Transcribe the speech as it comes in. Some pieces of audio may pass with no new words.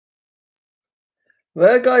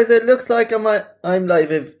Well, guys, it looks like I'm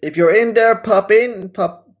live. If you're in there, pop in,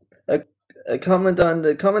 pop a, a comment on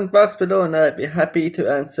the comment box below, and I'd be happy to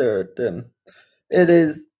answer them. It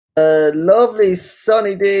is a lovely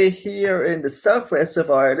sunny day here in the southwest of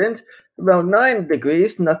Ireland, around 9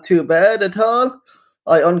 degrees, not too bad at all.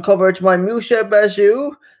 I uncovered my Musha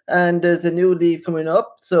Bajou, and there's a new leaf coming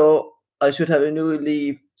up, so I should have a new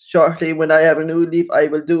leaf shortly. When I have a new leaf, I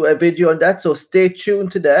will do a video on that, so stay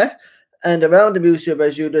tuned to that. And around the Musha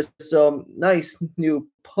Bajou, there's some nice new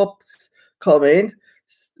pups coming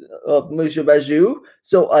of Musha Bajou,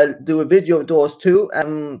 so I'll do a video of those too.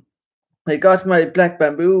 I got my black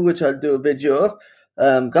bamboo, which I'll do a video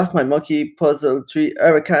of. Got my monkey puzzle tree,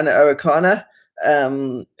 Araucana.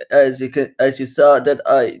 As you saw that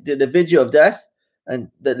I did a video of that,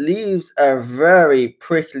 and the leaves are very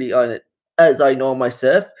prickly on it, as I know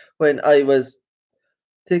myself. When I was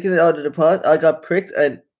taking it out of the pot, I got pricked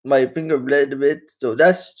and my finger bled a bit. So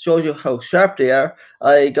that shows you how sharp they are.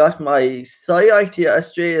 I got my Cyathea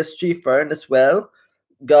Australia street fern as well.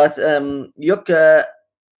 Got Yucca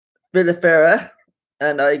vilifera,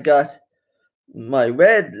 and I got my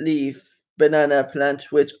red leaf banana plant,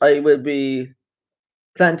 which I will be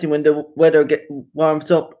planting when the weather warms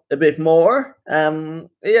up a bit more.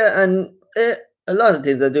 Yeah, and a lot of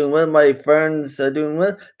things are doing well. My ferns are doing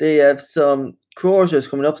well. They have some croziers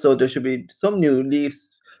coming up, so there should be some new leaves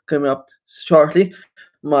coming up shortly.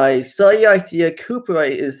 My Cyathea cooperi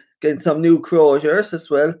is getting some new croziers as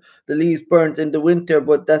well. The leaves burnt in the winter,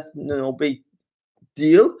 but that's no big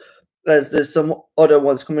deal, as there's some other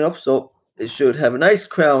ones coming up, so it should have a nice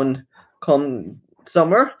crown come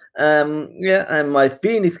summer. Yeah, and my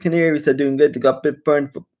Phoenix canaries are doing good. They got a bit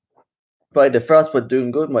burned by the frost, but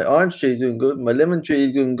doing good. My orange tree is doing good. My lemon tree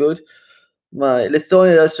is doing good. My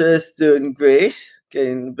Listonia is doing great,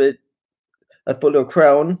 getting a bit a fuller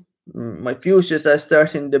crown. My fuchsias are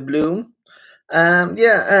starting to bloom.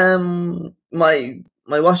 Yeah, my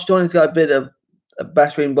Washington's got a bit of a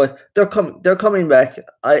battering, but they're coming back.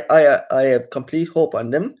 I have complete hope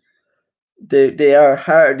on them. They are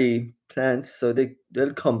hardy plants, so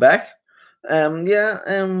they'll come back. Yeah,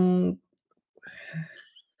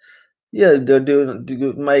 yeah, they're doing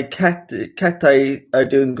good. My cacti are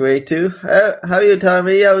doing great too. How are you,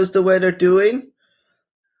 Tommy? How's the weather doing?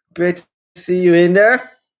 Great to see you in there.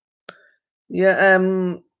 Yeah,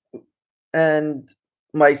 and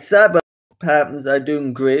my Saba patterns are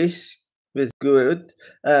doing great. It's good.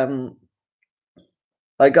 Um,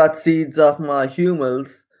 I got seeds of my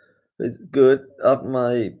humals. It's good. Of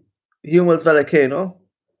my humals volcano.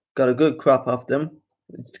 Got a good crop of them.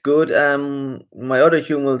 It's good. My other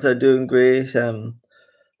humals are doing great. My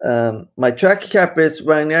Trachycapris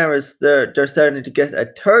rhinaris, they're starting to get a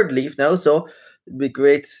third leaf now, so it'd be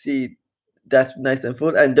great to see that nice and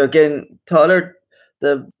full. And they're getting taller.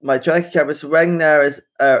 My Trachycapris rhinaris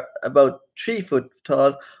are about 3 foot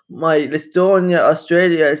tall. My Listonia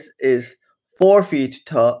Australia is 4 feet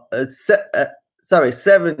tall. Sorry,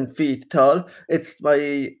 7 feet tall. It's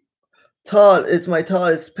my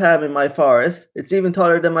tallest palm in my forest. It's even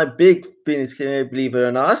taller than my big Phoenix canary, believe it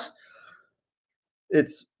or not.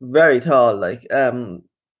 It's very tall, like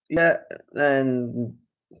yeah, and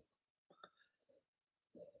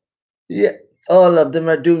yeah, all of them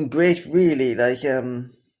are doing great, really. Like yeah,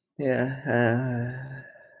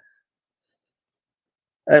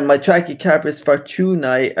 and my Trachycarpus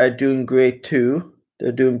fortunae are doing great too.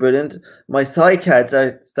 They're doing brilliant. My cycads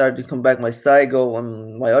are starting to come back. My Cygo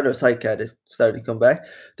and my other cycad is starting to come back.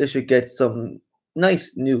 They should get some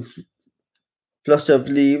nice new flush of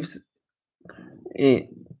leaves in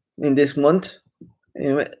this month.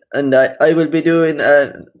 And I will be doing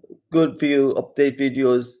a good few update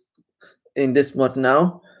videos in this month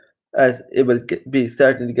now, as it will be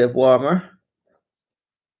starting to get warmer.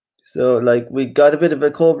 So like we got a bit of a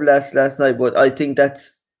cold blast last night, but I think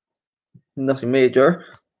that's nothing major.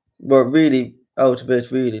 We're really out of it,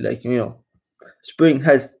 really. Like, spring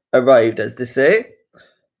has arrived, as they say.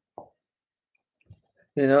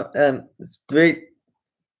 It's great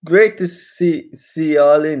to see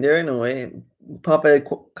all in there. Anyway, pop a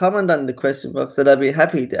comment on the question box, and I'll be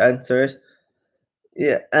happy to answer it.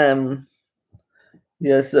 Yeah.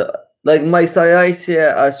 Yeah. So like my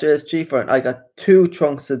Cyathea Australis tree fern, I got 2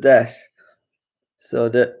 trunks of that. So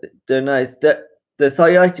they're nice. The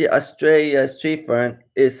Cyathea Australia tree fern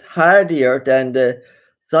is hardier than the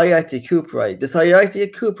Cyathea cooperi. The Cyathea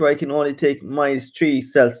cooperi can only take -3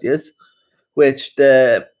 Celsius, which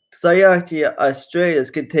the Cyathea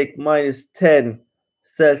Australis can take -10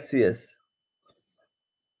 Celsius.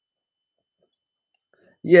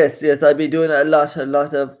 Yes, I'll be doing a lot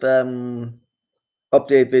of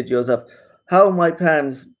update videos of how my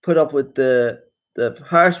palms put up with the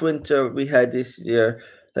harsh winter we had this year.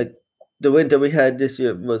 Like the winter we had this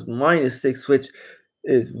year was -6, which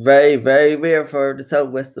is very, very rare for the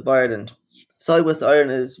southwest of Ireland. Southwest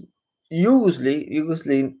Ireland is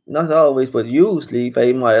usually, not always, but usually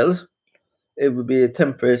very mild. It would be a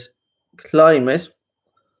temperate climate.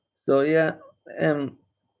 So yeah,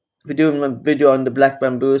 we're doing a video on the black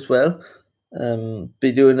bamboo as well.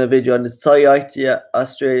 Be doing a video on the Cyathea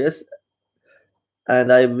australis,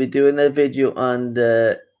 and I'll be doing a video on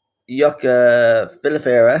the Yucca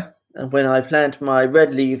filifera. And when I plant my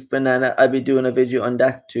red leaf banana, I'll be doing a video on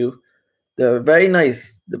that too. They're very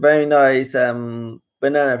nice,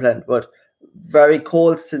 banana plant, but very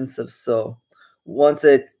cold sensitive. So once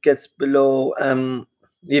it gets below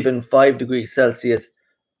even 5 degrees Celsius,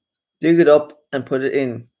 dig it up and put it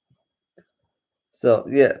in. So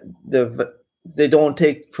yeah, they don't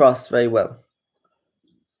take frost very well.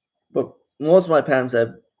 But most of my palms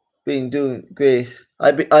have been doing great.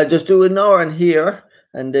 I'll just do an hour in here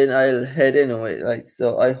and then I'll head in away. Like,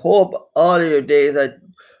 so I hope all of your days are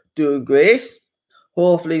doing great.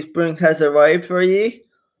 Hopefully spring has arrived for you.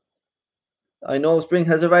 I know spring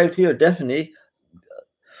has arrived here, definitely.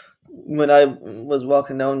 When I was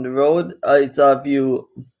walking down the road, I saw a few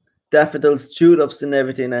daffodils, tulips and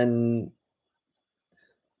everything,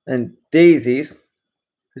 and daisies,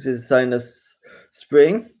 which is a sign of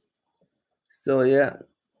spring. So yeah,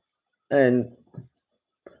 and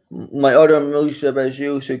my other Musha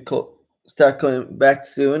Baju should start coming back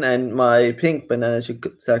soon, and my pink banana should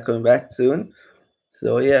start coming back soon.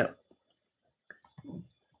 So yeah,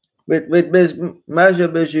 with Miss Maja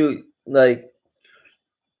Baju, like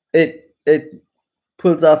it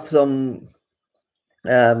pulls off some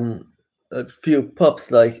a few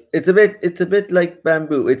pups. Like it's a bit like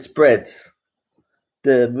bamboo. It spreads.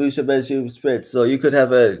 The Musha Baju spreads, so you could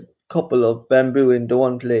have a couple of bamboo in the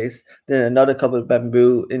one place, then another couple of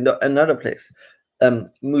bamboo in another place.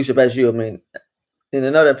 Musha Baju, I mean, in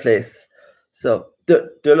another place. So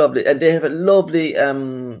they're lovely, and they have a lovely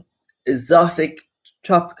exotic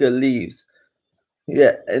tropical leaves.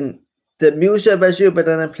 Yeah, and the Musha Baju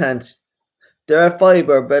banana plant, they're a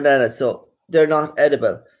fiber banana, so they're not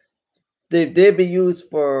edible. They'd be used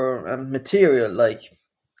for material like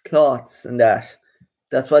cloths and that.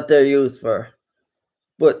 That's what they're used for.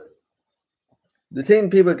 But the thing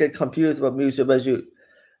people get confused about Musha Baju,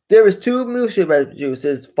 there is two Musha Bajus.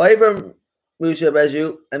 There's fiber Musha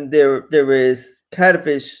Baju, and there is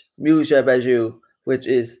catfish Musha Baju, which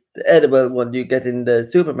is the edible one you get in the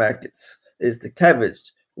supermarkets. Is the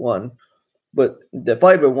cabbage one, but the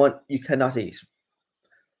fiber one you cannot eat.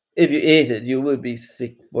 If you ate it, you would be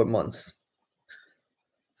sick for months.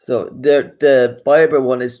 So the fiber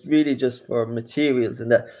one is really just for materials,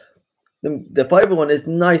 and that the fiber one is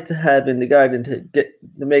nice to have in the garden to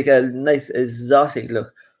make a nice exotic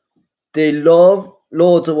look. They love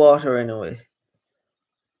loads of water anyway,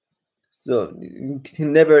 so you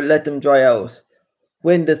can never let them dry out.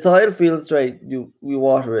 When the soil feels dry, we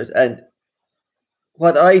water it. And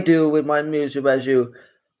what I do with my Musha Baju,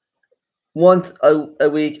 once a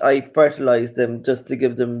week I fertilize them just to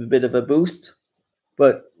give them a bit of a boost.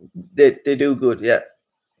 But they do good, yeah.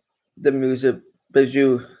 The Musha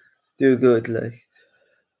Baju do good. Like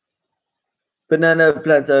banana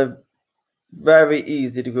plants are very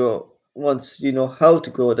easy to grow once you know how to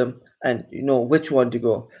grow them and you know which one to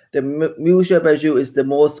grow. The Musha Baju is the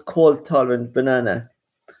most cold tolerant banana.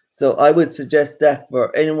 So I would suggest that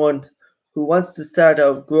for anyone who wants to start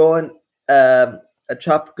out growing a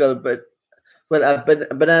tropical a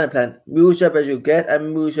banana plant, Musha Baju, get a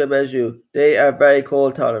Musha Baju. They are very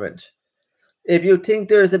cold tolerant. If you think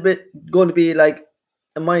there's a bit going to be like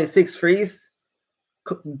a -6 freeze,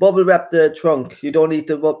 bubble wrap the trunk. You don't need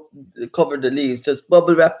to cover the leaves. Just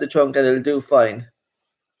bubble wrap the trunk and it'll do fine.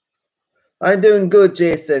 I'm doing good,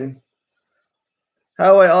 Jason.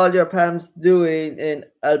 How are all your palms doing in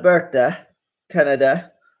Alberta,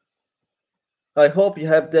 Canada? I hope you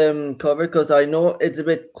have them covered because I know it's a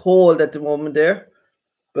bit cold at the moment there.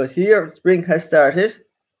 But here, spring has started.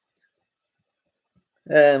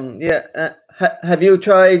 Have you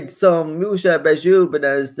tried some Musha Baju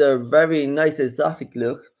bananas? They're very nice exotic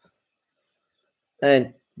look.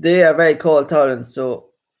 And they are very cold tolerant,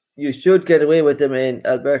 so you should get away with them in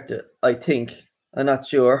Alberta, I think. I'm not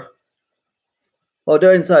sure. Oh,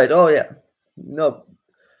 they're inside. Oh, yeah. No.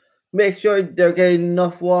 Make sure they're getting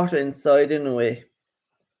enough water inside anyway.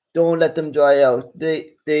 Don't let them dry out.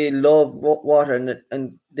 They love water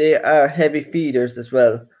and they are heavy feeders as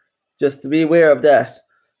well. Just to be aware of that.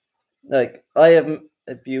 Like, I have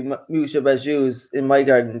a few Musha Bajus in my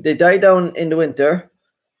garden. They die down in the winter,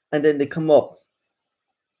 and then they come up.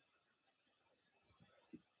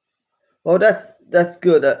 Oh, that's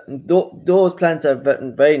good. Those plants are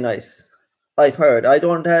very nice. I've heard. I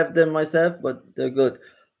don't have them myself, but they're good.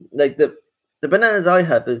 Like the bananas I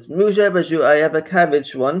have is Muja Baju. I have a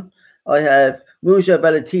cabbage one. I have Muja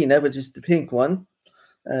Balatina, which is the pink one.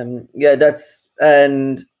 Yeah, that's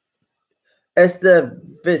and Esta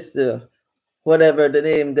Vista, whatever the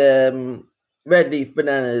name, the red leaf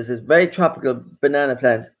banana is very tropical banana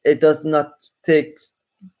plant. It does not take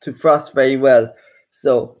to frost very well.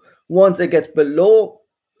 So once it gets below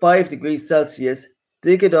 5 degrees Celsius,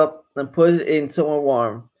 dig it up and put it in somewhere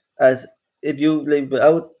warm. As if you leave it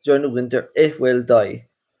out during the winter, it will die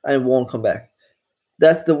and won't come back.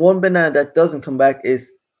 That's the one banana that doesn't come back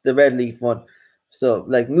is the red leaf one. So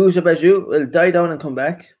like Muja Baju will die down and come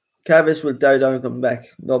back. Cabbage will die down and come back,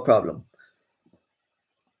 no problem.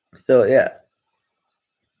 So yeah,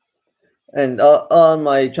 and all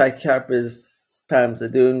my Trichycarpus palms are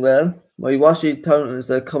doing well. My washy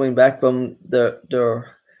tunnels are coming back from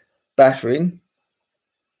their battering.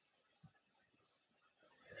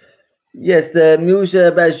 Yes, the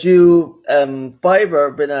Muja Baju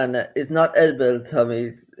fiber banana is not edible,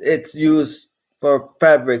 Tommy. It's used for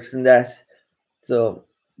fabrics and that. So,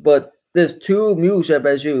 but there's two Muja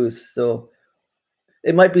Bajus, so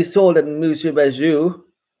it might be sold at Muja Baju,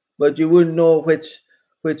 but you wouldn't know which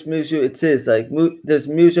Muja it is. Like there's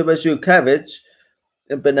Muja Baju cabbage,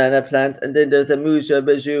 a banana plant, and then there's a Muja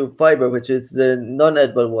Baju fiber, which is the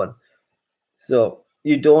non-edible one. So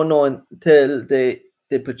you don't know until they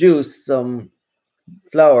produce some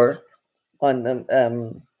flour on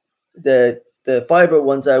them. The fiber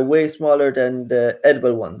ones are way smaller than the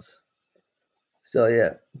edible ones. So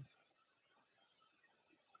yeah.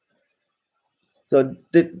 So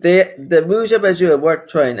the Muja Baju are worth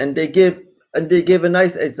trying, and they give a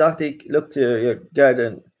nice exotic look to your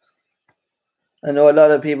garden. I know a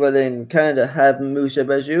lot of people in Canada have Muja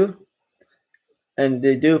Baju, and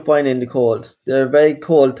they do fine in the cold. They're very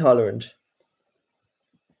cold tolerant.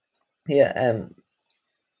 Yeah, and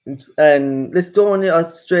Listonia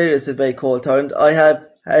Australia is a very cold tolerant. I have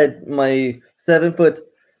had my 7-foot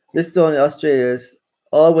Listonia Australias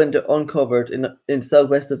all winter uncovered in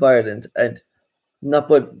southwest of Ireland, and not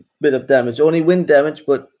but bit of damage, only wind damage,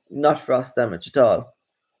 but not frost damage at all.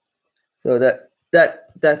 So that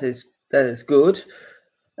is good.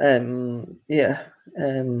 Yeah.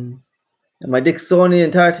 And my Dicksonia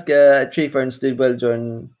Antarctica tree ferns did well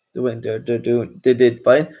during the winter. They did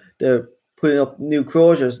fine. They're putting up new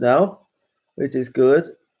croziers now, which is good.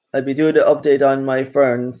 I'll be doing an update on my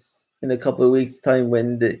ferns in a couple of weeks' time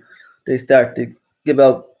when they start to give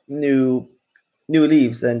out new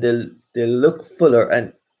leaves, and they'll look fuller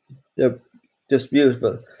and they're just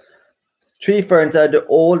beautiful. Tree ferns are the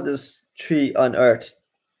oldest tree on earth.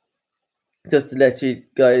 Just to let you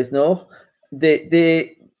guys know,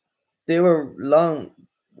 they were long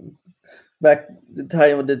back the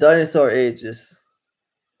time of the dinosaur ages,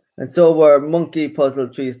 and so were monkey puzzle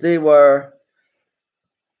trees. They were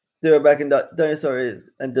back in the dinosaur ages,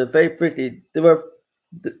 and they're very prickly. They were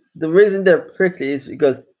the reason they're prickly is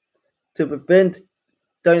because to prevent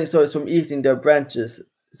dinosaurs from eating their branches.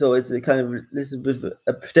 So it's a kind of little bit of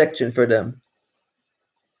a protection for them.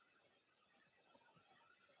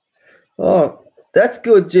 Oh, that's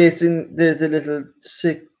good, Jason. There's a little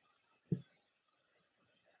chick.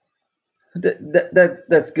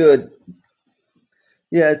 That's good.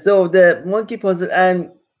 Yeah, so the monkey puzzle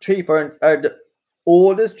and tree ferns are the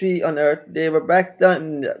oldest tree on Earth. They were back down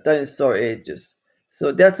in the dinosaur ages.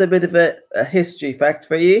 So that's a bit of a history fact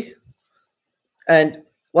for you. And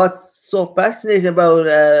what's so fascinating about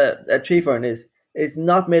a tree fern is it's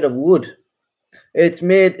not made of wood. It's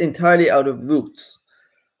made entirely out of roots.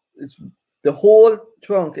 The whole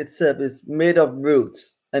trunk itself is made of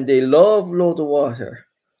roots, and they love loads of water.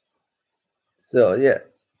 So yeah,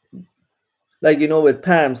 like with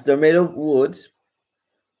palms, they're made of wood.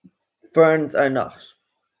 Ferns are not.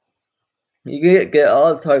 You get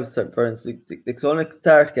all types of ferns. Dicksonia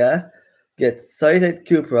antarctica, get Cytid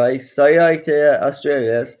cupri, Cyathea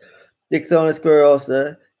australis, Dicksonia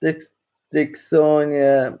squarosa,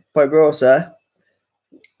 Dicksonia fibrosa,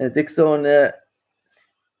 Dicksonia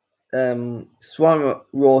swan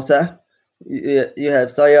rosa. You have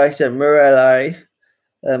Cyathea morelli,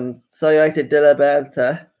 Cyathea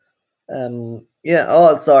dilabalta. Yeah,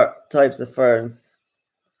 all types of ferns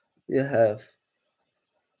you have.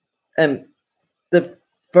 The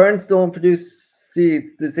ferns don't produce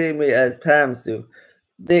seeds the same way as palms do.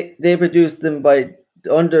 They produce them by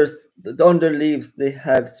the under leaves. They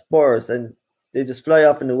have spores and they just fly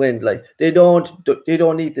up in the wind. Like they don't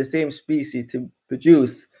need the same species to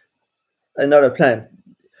produce another plant.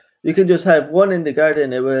 You can just have one in the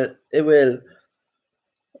garden. It will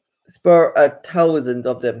spur a thousand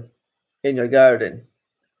of them in your garden.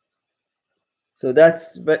 So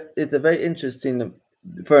it's a very interesting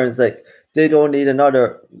ferns. Like they don't need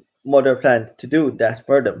another mother plant to do that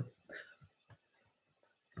for them.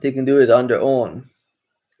 They can do it on their own.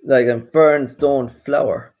 Like ferns don't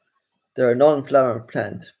flower; they're a non-flowering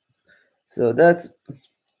plant. So that's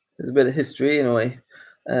a bit of history in a way.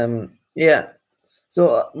 Yeah.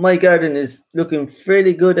 So my garden is looking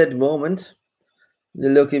fairly good at the moment. They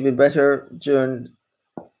look even better during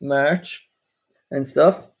March and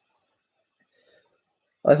stuff.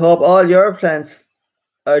 I hope all your plants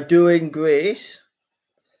are doing great.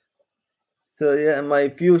 So yeah, my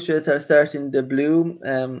fuchsias are starting to bloom,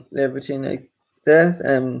 everything like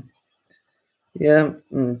that. Yeah,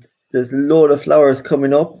 there's a load of flowers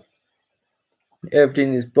coming up.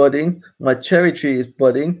 Everything is budding. My cherry tree is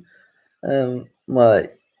budding. My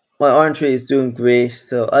orange tree is doing great.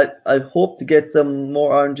 So I hope to get some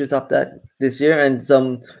more oranges off that this year and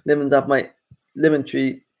some lemons off my lemon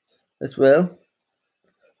tree as well.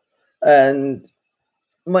 And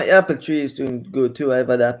my apple tree is doing good too. I have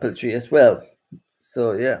an apple tree as well.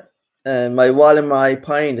 So yeah. And my Wallamai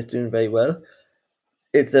pine is doing very well.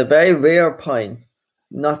 It's a very rare pine.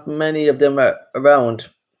 Not many of them are around.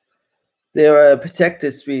 They're a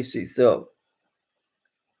protected species, so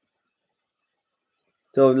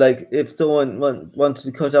like if someone wanted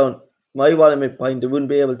to cut down my Wallamai pine, they wouldn't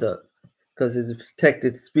be able to because it's a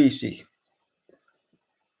protected species.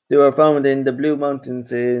 They were found in the Blue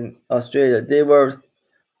Mountains in Australia. They were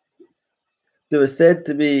said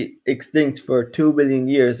to be extinct for 2 billion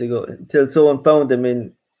years ago until someone found them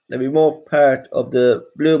in a remote part of the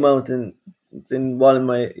Blue Mountains in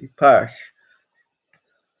Wallamai Park.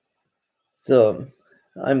 So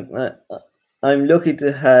I'm lucky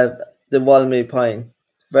to have the Wallamai pine.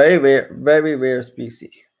 Very rare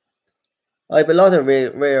species. I have a lot of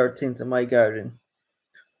rare things in my garden.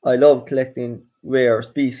 I love collecting rare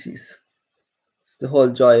species. It's the whole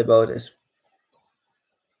joy about it.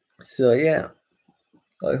 So yeah,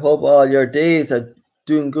 I hope all your days are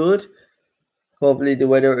doing good. Hopefully the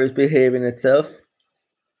weather is behaving itself.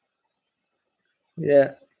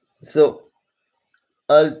 Yeah. So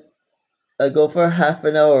I'll go for half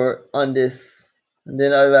an hour on this and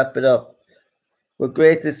then I'll wrap it up. But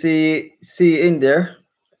great to see you in there.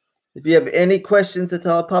 If you have any questions at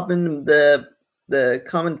all, pop in the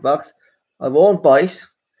comment box. I won't bite.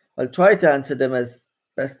 I'll try to answer them as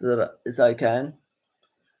best as I can.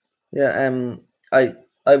 Yeah,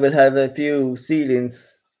 I will have a few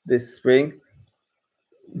seedlings this spring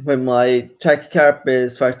when my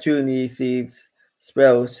Trachycarpus fortunei seeds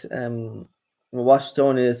sprout,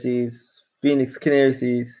 Washingtonia seeds, Phoenix canary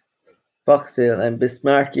seeds, foxtail, and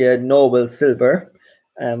Bismarckia noble silver.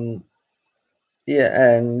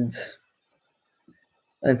 Yeah, and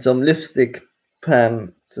some lipstick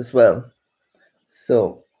palms as well.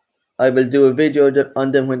 So I will do a video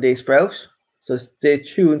on them when they sprout. So stay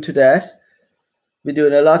tuned to that. We're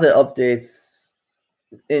doing a lot of updates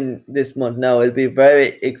in this month now. It'll be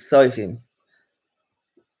very exciting.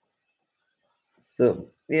 So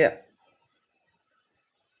yeah.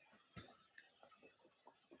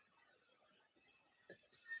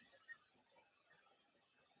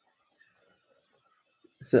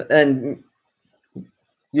 So and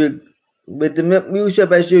you with the Musha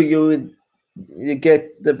Bashu, you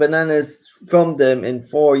get the bananas from them in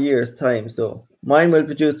 4 years' time. So mine will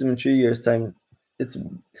produce them in 3 years' time. It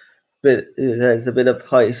has a bit of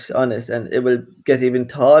height on it, and it will get even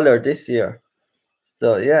taller this year.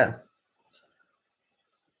 So yeah.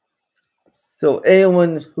 So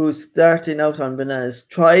anyone who's starting out on bananas,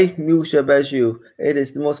 try Musha Bashu. It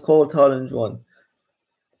is the most cold tolerant one.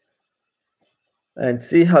 And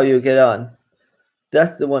see how you get on.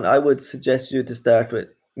 That's the one I would suggest you to start with.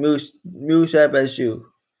 Musha Bashu.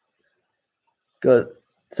 Because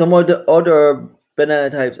some of the other banana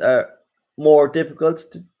types are more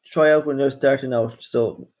difficult to try out when you're starting out.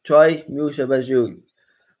 So try Musha Bashu.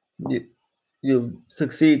 You'll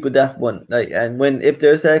succeed with that one. And if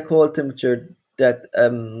there's a cold temperature that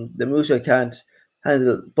the Musha can't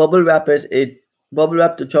handle, bubble wrap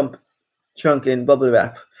the chunk in bubble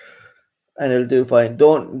wrap, and it'll do fine.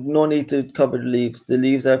 No need to cover the leaves. The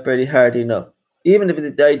leaves are fairly hard enough. Even if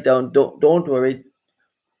it died down, don't worry.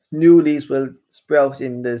 New leaves will sprout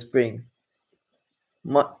in the spring.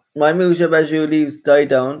 My Musha Bashu leaves died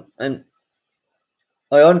down, and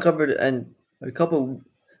I uncovered it, and a couple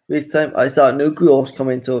weeks time I saw new growth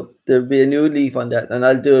coming, so there'll be a new leaf on that, and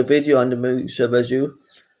I'll do a video on the Musha Bashu.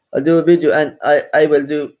 I'll do a video, and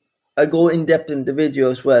I go in depth in the video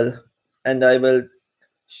as well and I will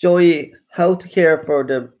show you how to care for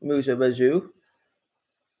the Muta Baju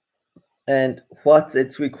and what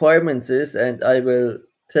its requirements is, and I will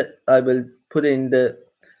put in the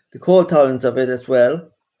cold tolerance of it as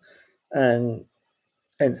well, and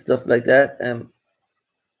stuff like that.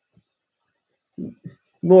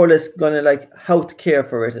 More or less gonna like how to care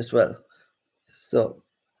for it as well, so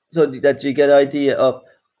that you get an idea of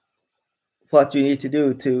what you need to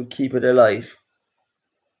do to keep it alive.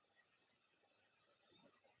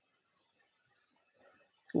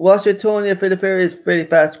 Washingtonia filipera is very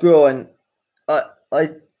fast growing.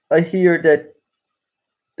 I hear that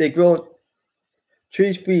they grow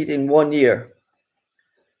 3 feet in 1 year,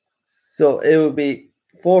 so it will be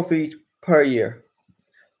 4 feet per year.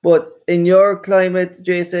 But in your climate,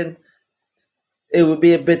 Jason, it would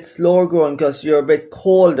be a bit slower growing because you're a bit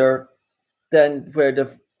colder than where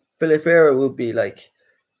the filifera would be. Like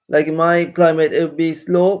in my climate, it would be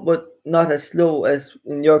slow, but not as slow as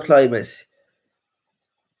in your climate.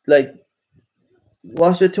 Like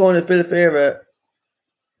Washingtonia filifera,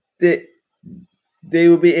 they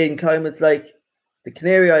will be in climates like the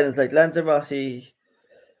Canary Islands, like Lanzarote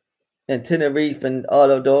and Tenerife and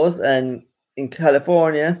all of those, and in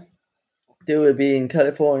California, they will be in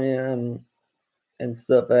California and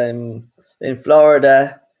stuff, in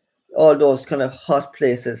Florida, all those kind of hot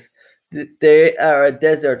places. They are a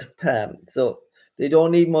desert palm, so they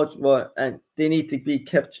don't need much more, and they need to be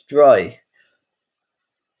kept dry.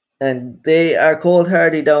 And they are cold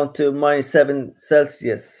hardy down to -7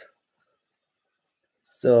 Celsius.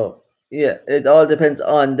 So yeah, it all depends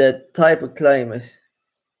on the type of climate.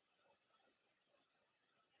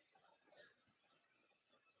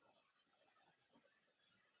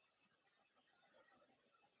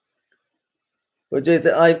 But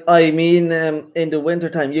Jason, I mean, in the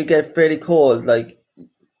wintertime, you get fairly cold. Like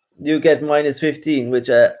you get -15, which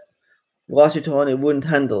Washington wouldn't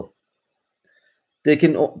handle.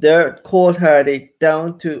 They're cold hardy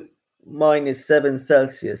down to -7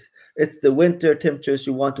 Celsius. It's the winter temperatures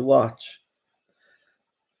you want to watch.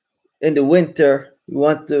 In the winter, you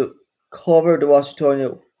want to cover the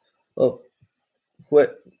Washingtonia up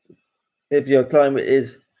if your climate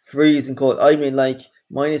is freezing cold. I mean, like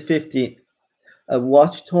 -15. A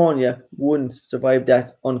Washingtonia wouldn't survive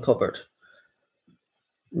that uncovered.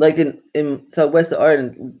 Like in southwest of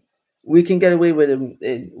Ireland, we can get away with them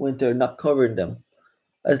in winter not covering them,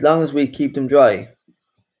 as long as we keep them dry,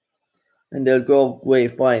 and they'll grow away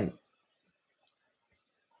fine.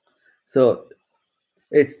 So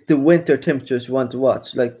it's the winter temperatures you want to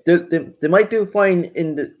watch. Like they might do fine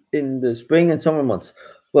in the spring and summer months,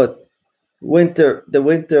 but the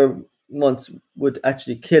winter months would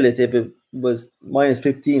actually kill it if it was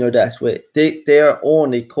 -15 or that way. They are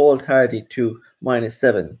only cold hardy to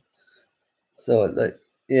 -7. So like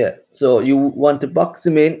yeah, so you want to box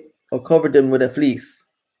them in or cover them with a fleece,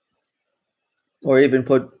 or even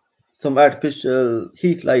put some artificial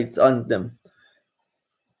heat lights on them,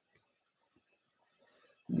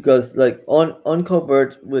 because like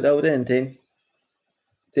uncovered without anything,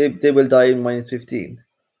 they will die in -15.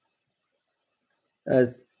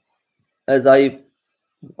 As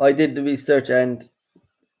I did the research, and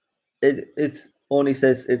it's only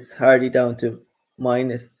says it's hardy down to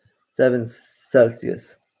 -7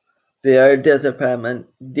 Celsius. They are desert palm and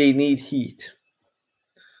they need heat.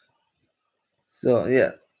 So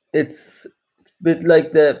yeah, it's a bit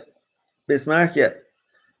like the Bismarckia.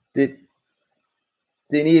 They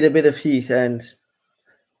need a bit of heat, and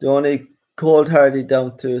they're only cold hardy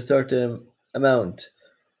down to a certain amount.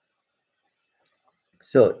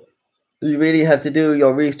 So you really have to do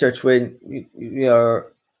your research when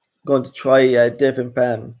you're going to try a different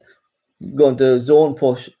palm. Going to zone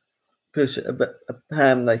push a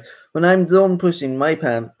palm. Like when I'm zone pushing my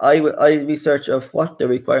palms, I research of what the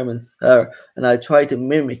requirements are, and I try to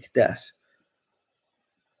mimic that.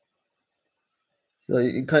 So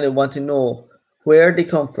you kind of want to know where they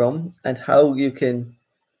come from and how you can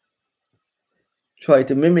try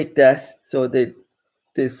to mimic that so they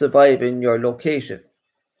survive in your location.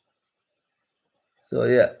 So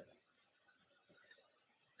yeah.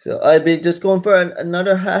 So I'll be just going for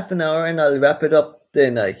another half an hour, and I'll wrap it up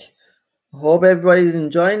then. Like, hope everybody's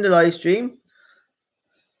enjoying the live stream,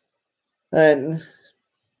 and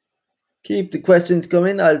keep the questions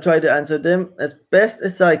coming. I'll try to answer them as best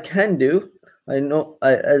as I can do. I know,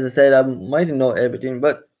 as I said, I mightn't know everything,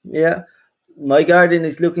 but yeah, my garden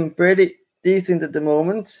is looking fairly decent at the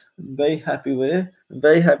moment. I'm very happy with it. I'm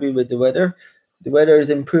very happy with the weather. The weather is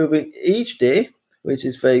improving each day, which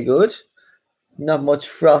is very good. Not much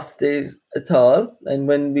frost days at all, and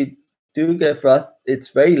when we do get frost, it's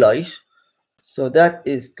very light, so that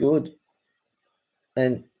is good.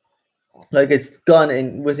 and like it's gone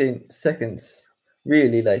in within seconds,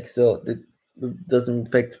 really. Like so, it doesn't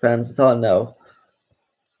affect the palms at all now.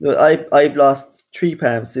 Well, I've lost 3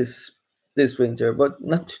 palms this winter, but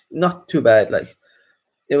not too bad. Like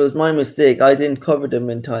it was my mistake. I didn't cover them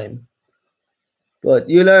in time. But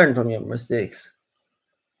you learn from your mistakes.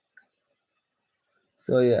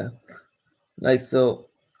 So yeah, like so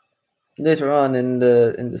later on in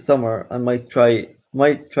the summer, I might try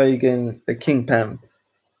again a king palm,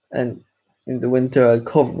 and in the winter I'll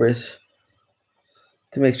cover it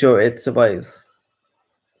to make sure it survives.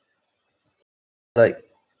 Like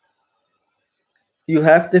you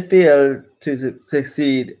have to fail to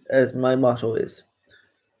succeed, as my motto is.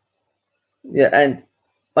 Yeah, and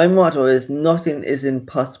my motto is nothing is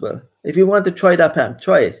impossible. If you want to try that palm,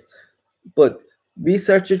 try it, but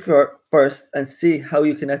research it first and see how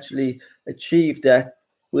you can actually achieve that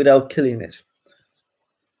without killing it.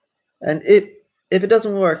 And if it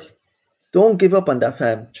doesn't work, don't give up on that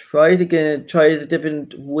plan. Try it again. Try it a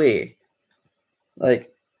different way.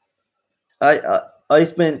 Like I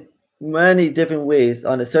spent many different ways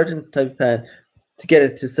on a certain type of plan to get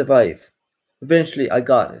it to survive. Eventually, I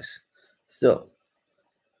got it. So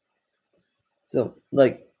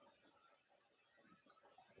like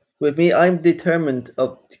with me, I'm determined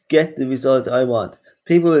to get the result I want.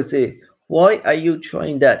 People will say, "Why are you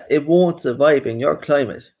trying that? It won't survive in your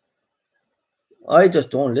climate." I just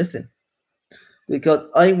don't listen because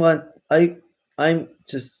I'm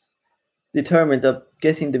just determined of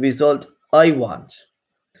getting the result I want.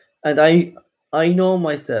 And I know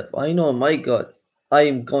myself. I know my God.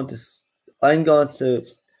 I'm going to I'm going to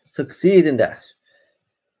succeed in that.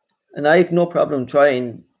 And I have no problem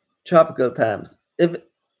trying tropical palms.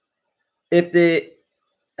 If they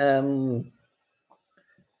um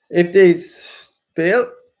if they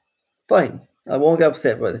fail, fine. I won't get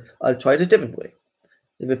upset with it. I'll try it a different way.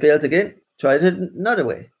 If it fails again, try it another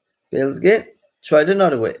way. Fails again, try it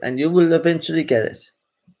another way, and you will eventually get it.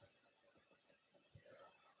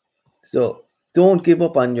 So don't give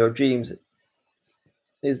up on your dreams,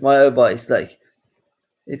 is my advice. Like,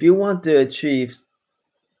 if you want to achieve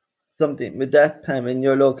something with that PAM in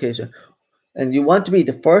your location and you want to be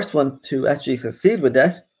the first one to actually succeed with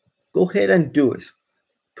that, go ahead and do it.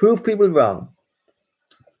 Prove people wrong.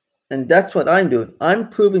 And that's what I'm doing. I'm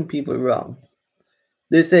proving people wrong.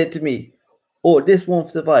 They say to me, "Oh, this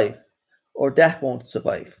won't survive," or "that won't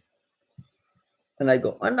survive." And I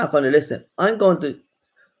go, "I'm not going to listen. I'm going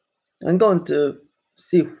to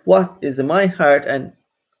see what is in my heart and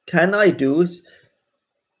can I do it?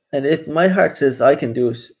 And if my heart says I can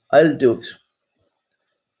do it, I'll do it.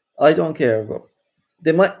 I don't care about.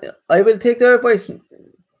 They might. I will take their advice,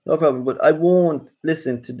 no problem. But I won't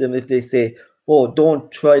listen to them if they say, "Oh,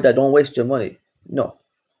 don't try that. Don't waste your money." No,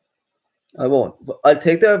 I won't. But I'll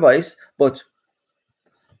take their advice, but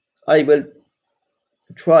I will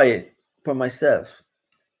try it for myself.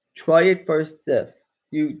 Try it for yourself.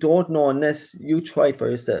 You don't know unless you try it for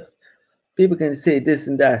yourself. People can say this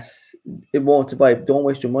and that. It won't survive. Don't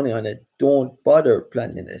waste your money on it. Don't bother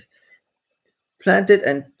planting it. Plant it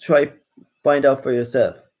and try find out for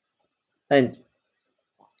yourself. And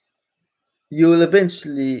you will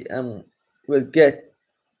eventually will get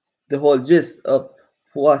the whole gist of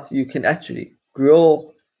what you can actually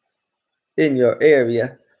grow in your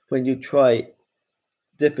area when you try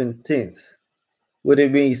different things with a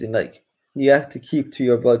reason. Like you have to keep to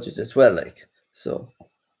your budget as well. Like so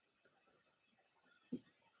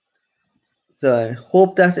I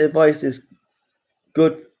hope that advice is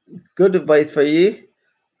good advice for you.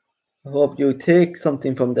 I hope you take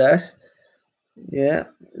something from that. Yeah,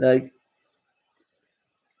 like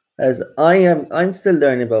as I'm still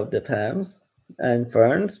learning about the palms and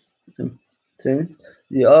ferns and things.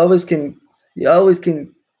 You always can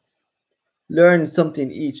learn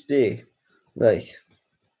something each day. Like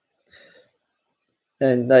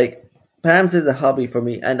and like palms is a hobby for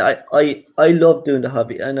me and I love doing the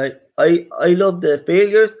hobby and I love the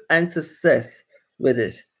failures and success with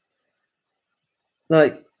it.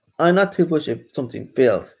 Like I'm not too pushy if something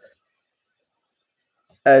fails,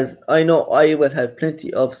 as I know I will have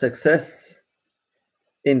plenty of success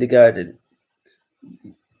in the garden.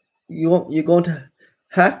 You're going to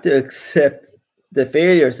have to accept the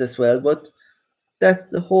failures as well, but that's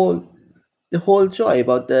the whole joy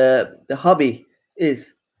about the hobby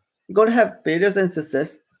is you're going to have failures and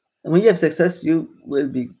success, and when you have success you will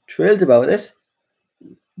be thrilled about it,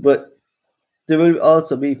 but there will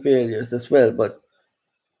also be failures as well. But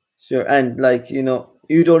sure, and like you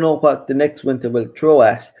don't know what the next winter will throw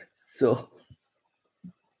at, so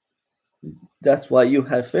that's why you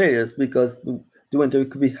have failures, because the winter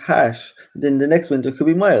could be harsh. Then the next winter could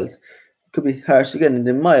be mild. Could be harsh again and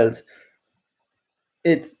then mild.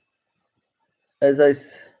 It's as I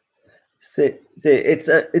say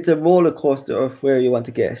it's a roller coaster of where you want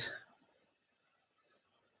to get.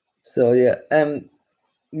 So yeah,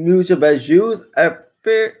 Mutual Bajus are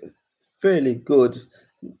fairly good.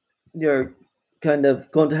 You're kind of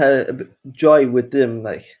going to have a joy with them,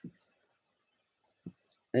 like.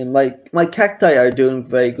 And my cacti are doing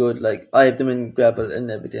very good. Like I have them in gravel and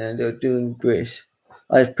everything, and they're doing great.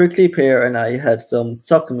 I have prickly pear and I have some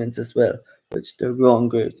succulents as well, which they're growing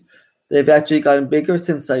great. They've actually gotten bigger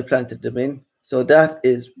since I planted them in, so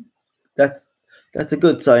that's a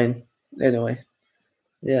good sign. Anyway,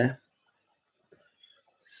 yeah.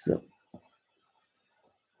 So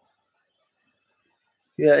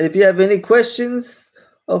yeah, if you have any questions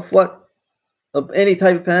of any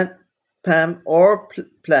type of plant, Pam, or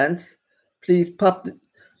plants, please pop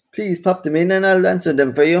them in and I'll answer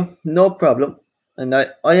them for you. No problem. And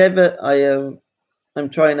I'm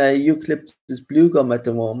trying a eucalyptus blue gum at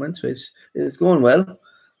the moment, which is going well.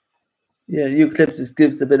 Yeah, eucalyptus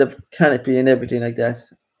gives a bit of canopy and everything like that.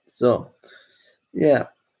 So yeah,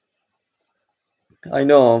 I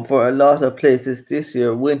know for a lot of places this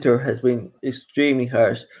year, winter has been extremely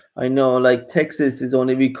harsh. I know, like Texas is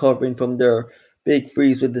only recovering from their big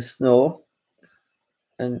freeze with the snow,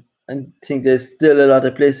 and I think there's still a lot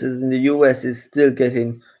of places in the US is still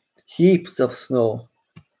getting heaps of snow.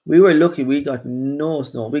 We were lucky; we got no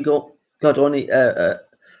snow. Got only a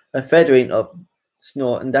feathering of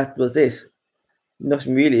snow, and that was it.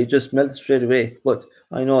 Nothing really; it just melted straight away. But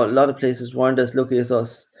I know a lot of places weren't as lucky as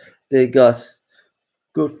us. They got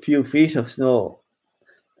good few feet of snow,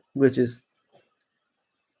 which is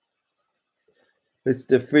which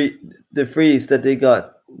the freeze that they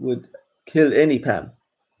got would kill any Pam.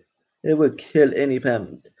 It would kill any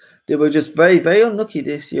Pam. They were just very unlucky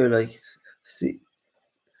this year. Like, see,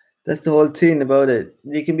 that's the whole thing about it.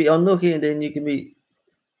 You can be unlucky and then you can be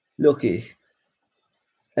lucky.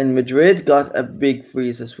 And Madrid got a big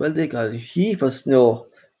freeze as well. They got a heap of snow.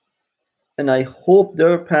 And I hope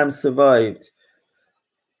their Pam survived.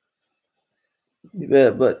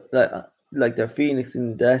 Yeah, but like their Phoenix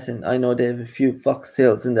in that, and I know they have a few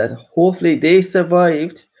foxtails in that. Hopefully they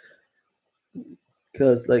survived.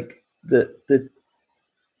 Because like the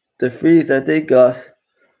freeze that they got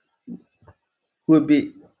would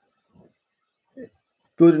be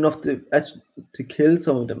good enough to actually to kill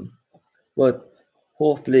some of them. But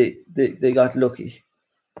hopefully they got lucky.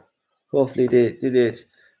 Hopefully they did.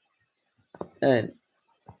 And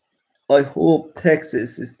I hope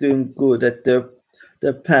Texas is doing good, that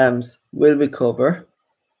their Pams will recover.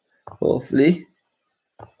 Hopefully.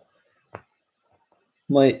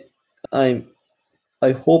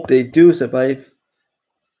 I hope they do survive.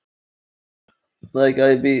 Like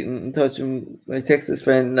I'd be in touch with my Texas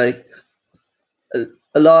friend, like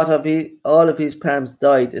a lot of all of his Pams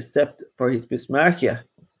died except for his Bismarckia,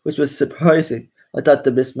 which was surprising. I thought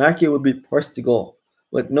the Bismarckia would be first to go,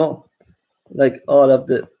 but no, like all of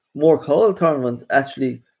the more cold thorn ones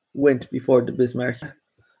actually went before the Bismarckia.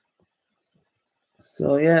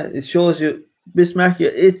 So yeah, it shows you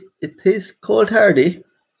Bismarckia is cold hardy,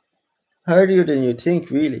 hardier than you think,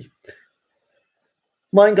 really.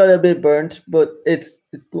 Mine got a bit burnt, but it's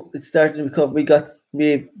starting to recover. We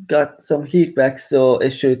got some heat back, so it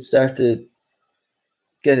should start to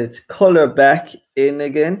get its color back in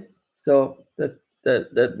again. So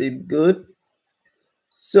that'd be good.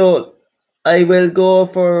 So I will go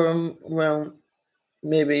for around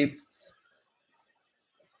maybe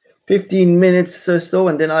 15 minutes or so,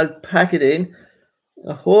 and then I'll pack it in.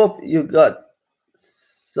 I hope you got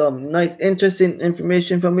some nice, interesting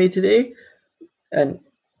information from me today, and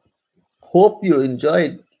hope you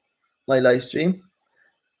enjoyed my live stream.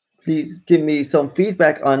 Please give me some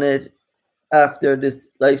feedback on it after this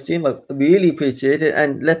live stream. I really appreciate it,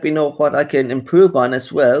 and let me know what I can improve on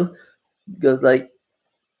as well, because like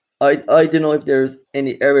I don't know if there's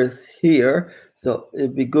any errors here, so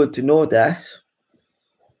it'd be good to know that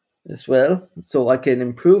as well, so I can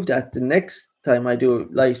improve that the next time I do a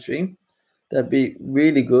live stream. That'd be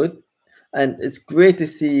really good. And it's great to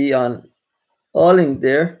see on all in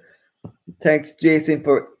there. Thanks, Jason,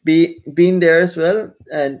 for being there as well.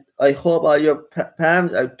 And I hope all your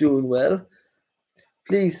Pams are doing well.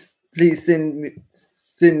 Please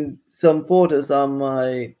send some photos on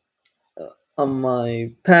my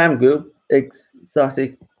Pam group,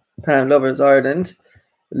 Exotic Pam Lovers Ireland.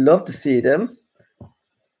 Love to see them.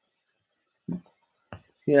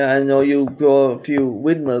 Yeah, I know you grow a few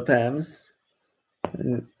windmill Pams,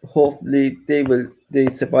 and hopefully they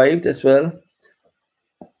survived as well.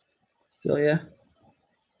 So yeah.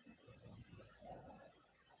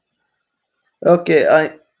 Okay,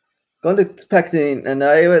 I'm going to pack it in and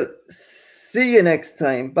I will see you next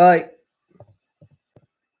time. Bye.